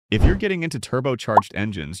If you're getting into turbocharged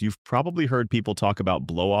engines, you've probably heard people talk about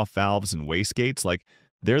blow-off valves and wastegates like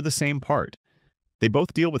they're the same part. They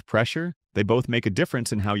both deal with pressure, they both make a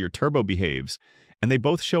difference in how your turbo behaves, and they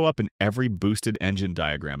both show up in every boosted engine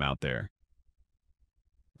diagram out there.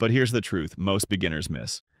 But here's the truth most beginners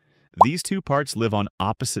miss. These two parts live on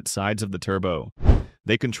opposite sides of the turbo.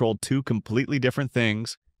 They control two completely different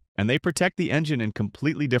things, and they protect the engine in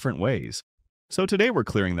completely different ways. So today we're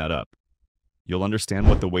clearing that up. You'll understand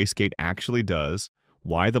what the wastegate actually does,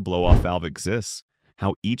 why the blow-off valve exists,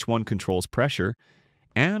 how each one controls pressure,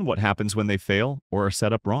 and what happens when they fail or are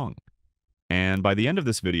set up wrong. And by the end of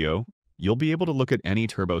this video, you'll be able to look at any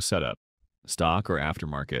turbo setup, stock or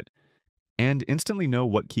aftermarket, and instantly know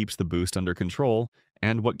what keeps the boost under control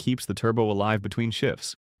and what keeps the turbo alive between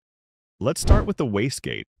shifts. Let's start with the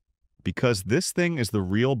wastegate, because this thing is the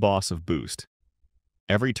real boss of boost.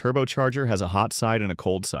 Every turbocharger has a hot side and a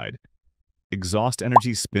cold side. Exhaust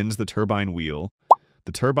energy spins the turbine wheel,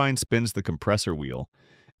 the turbine spins the compressor wheel,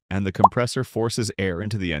 and the compressor forces air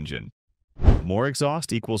into the engine. More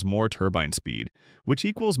exhaust equals more turbine speed, which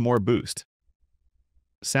equals more boost.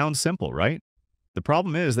 Sounds simple, right? The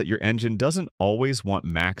problem is that your engine doesn't always want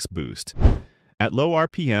max boost. At low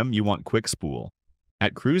RPM, you want quick spool.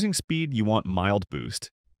 At cruising speed, you want mild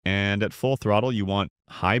boost. And at full throttle, you want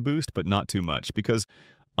high boost, but not too much, because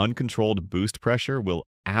uncontrolled boost pressure will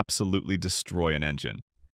absolutely destroy an engine.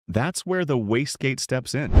 That's where the wastegate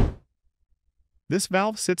steps in. This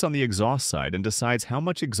valve sits on the exhaust side and decides how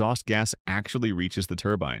much exhaust gas actually reaches the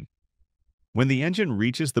turbine. When the engine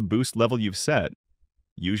reaches the boost level you've set,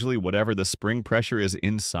 usually whatever the spring pressure is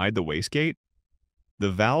inside the wastegate,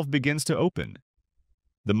 the valve begins to open.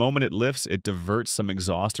 The moment it lifts, it diverts some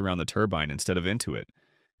exhaust around the turbine instead of into it.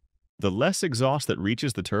 The less exhaust that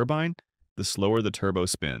reaches the turbine, the slower the turbo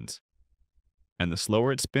spins. And the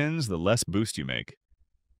slower it spins, the less boost you make.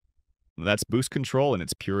 That's boost control in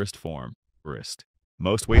its purest form.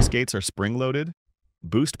 Most wastegates are spring-loaded.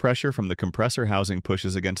 Boost pressure from the compressor housing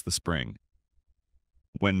pushes against the spring.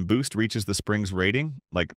 When boost reaches the spring's rating,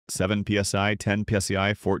 like 7 psi, 10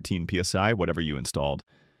 psi, 14 psi, whatever you installed,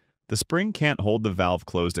 the spring can't hold the valve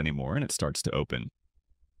closed anymore and it starts to open.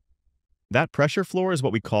 That pressure floor is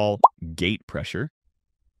what we call gate pressure.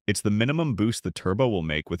 It's the minimum boost the turbo will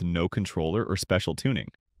make with no controller or special tuning.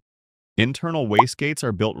 Internal wastegates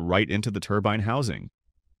are built right into the turbine housing.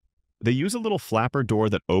 They use a little flapper door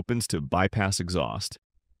that opens to bypass exhaust.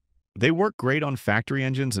 They work great on factory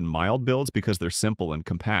engines and mild builds because they're simple and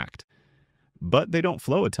compact. But they don't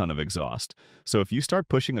flow a ton of exhaust, so if you start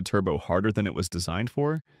pushing a turbo harder than it was designed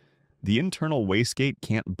for, the internal wastegate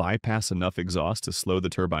can't bypass enough exhaust to slow the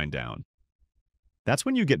turbine down. That's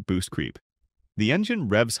when you get boost creep. The engine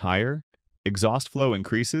revs higher, exhaust flow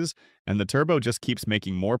increases, and the turbo just keeps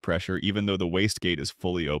making more pressure even though the wastegate is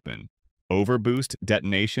fully open. Overboost,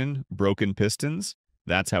 detonation, broken pistons,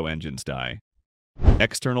 that's how engines die.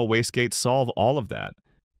 External wastegates solve all of that.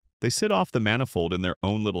 They sit off the manifold in their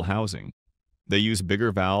own little housing. They use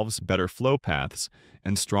bigger valves, better flow paths,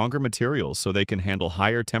 and stronger materials so they can handle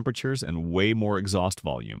higher temperatures and way more exhaust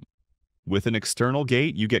volume. With an external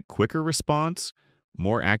gate, you get quicker response,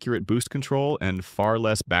 more accurate boost control, and far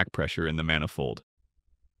less back pressure in the manifold.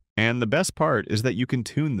 And the best part is that you can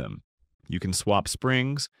tune them. You can swap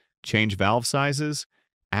springs, change valve sizes,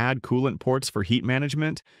 add coolant ports for heat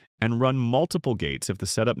management, and run multiple gates if the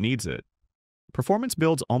setup needs it. Performance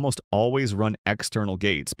builds almost always run external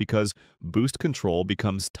gates because boost control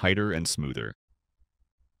becomes tighter and smoother.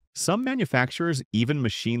 Some manufacturers even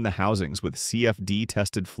machine the housings with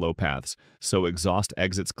CFD-tested flow paths so exhaust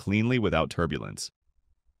exits cleanly without turbulence.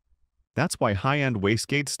 That's why high-end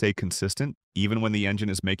wastegates stay consistent even when the engine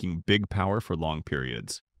is making big power for long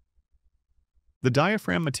periods. The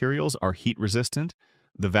diaphragm materials are heat-resistant,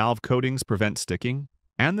 the valve coatings prevent sticking,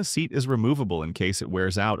 and the seat is removable in case it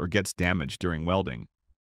wears out or gets damaged during welding.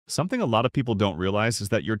 Something a lot of people don't realize is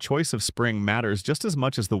that your choice of spring matters just as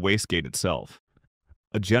much as the wastegate itself.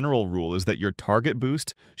 A general rule is that your target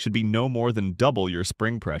boost should be no more than double your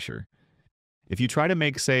spring pressure. If you try to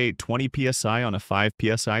make, say, 20 psi on a 5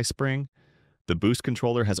 psi spring, the boost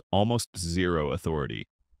controller has almost zero authority.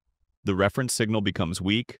 The reference signal becomes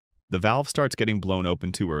weak, the valve starts getting blown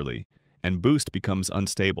open too early, and boost becomes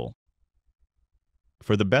unstable.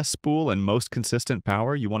 For the best spool and most consistent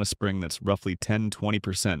power, you want a spring that's roughly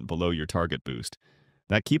 10–20% below your target boost.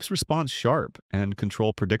 That keeps response sharp and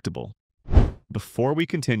control predictable. Before we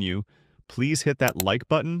continue, please hit that like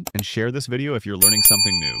button and share this video if you're learning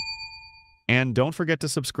something new. And don't forget to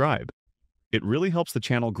subscribe. It really helps the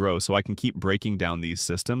channel grow so I can keep breaking down these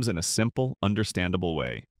systems in a simple, understandable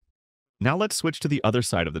way. Now let's switch to the other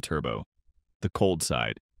side of the turbo, the cold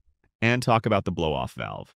side. and talk about the blow-off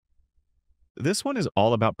valve. This one is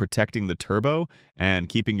all about protecting the turbo and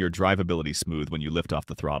keeping your drivability smooth when you lift off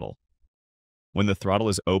the throttle. When the throttle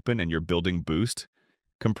is open and you're building boost,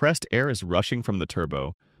 compressed air is rushing from the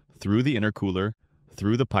turbo, through the intercooler,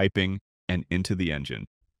 through the piping, and into the engine.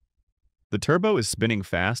 The turbo is spinning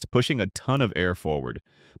fast, pushing a ton of air forward,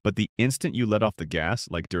 but the instant you let off the gas,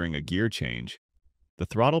 like during a gear change, the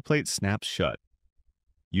throttle plate snaps shut.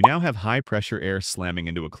 You now have high-pressure air slamming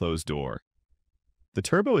into a closed door. The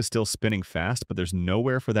turbo is still spinning fast, but there's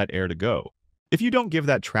nowhere for that air to go. If you don't give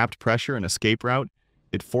that trapped pressure an escape route,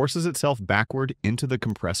 it forces itself backward into the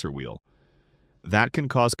compressor wheel. That can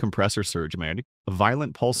cause compressor surge, a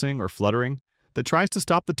violent pulsing or fluttering that tries to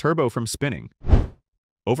stop the turbo from spinning.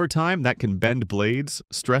 Over time, that can bend blades,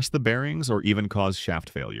 stress the bearings, or even cause shaft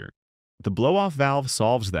failure. The blow-off valve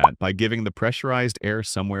solves that by giving the pressurized air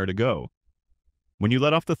somewhere to go. When you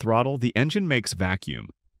let off the throttle, the engine makes vacuum.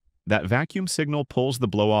 That vacuum signal pulls the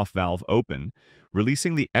blow-off valve open,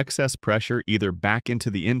 releasing the excess pressure either back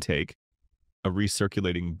into the intake, a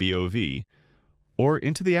recirculating BOV, or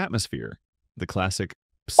into the atmosphere, the classic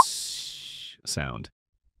psss sound.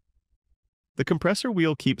 The compressor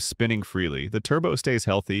wheel keeps spinning freely, the turbo stays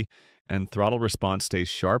healthy, and throttle response stays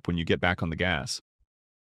sharp when you get back on the gas.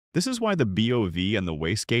 This is why the BOV and the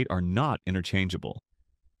wastegate are not interchangeable.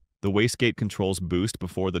 The wastegate controls boost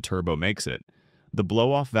before the turbo makes it. The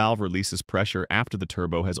blow-off valve releases pressure after the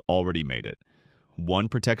turbo has already made it. One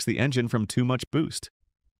protects the engine from too much boost.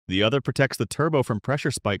 The other protects the turbo from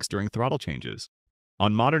pressure spikes during throttle changes.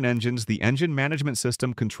 On modern engines, the engine management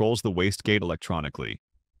system controls the wastegate electronically.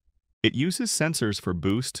 It uses sensors for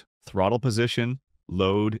boost, throttle position,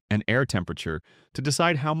 load, and air temperature to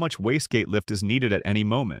decide how much wastegate lift is needed at any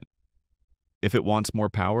moment. If it wants more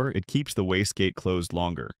power, it keeps the wastegate closed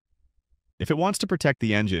longer. If it wants to protect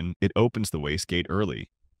the engine, it opens the wastegate early.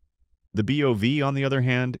 The BOV, on the other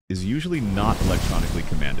hand, is usually not electronically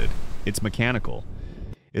commanded. It's mechanical.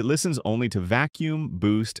 It listens only to vacuum,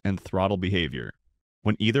 boost, and throttle behavior.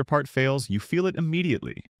 When either part fails, you feel it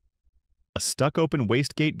immediately. A stuck-open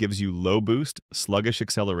wastegate gives you low boost, sluggish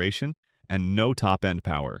acceleration, and no top-end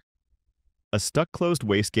power. A stuck-closed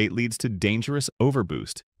wastegate leads to dangerous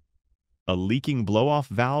overboost. A leaking blow-off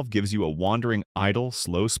valve gives you a wandering idle,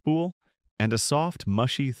 slow spool, and a soft,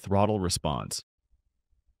 mushy throttle response.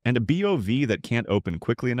 And a BOV that can't open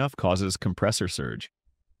quickly enough causes compressor surge.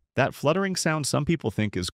 That fluttering sound some people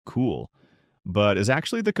think is cool, but is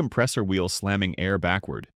actually the compressor wheel slamming air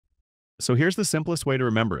backward. So here's the simplest way to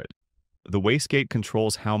remember it. The wastegate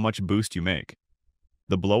controls how much boost you make.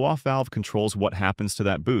 The blow-off valve controls what happens to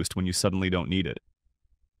that boost when you suddenly don't need it.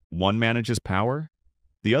 One manages power,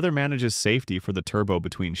 the other manages safety for the turbo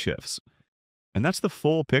between shifts. And that's the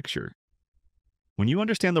full picture. When you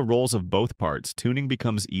understand the roles of both parts, tuning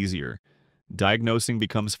becomes easier, diagnosing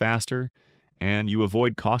becomes faster, and you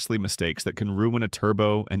avoid costly mistakes that can ruin a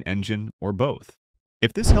turbo, an engine, or both.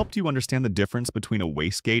 If this helped you understand the difference between a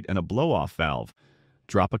wastegate and a blow-off valve,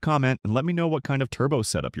 drop a comment and let me know what kind of turbo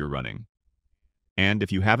setup you're running. And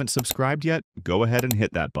if you haven't subscribed yet, go ahead and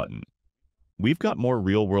hit that button. We've got more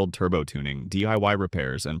real-world turbo tuning, DIY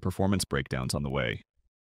repairs, and performance breakdowns on the way.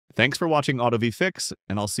 Thanks for watching AutoVFix,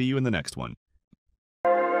 and I'll see you in the next one.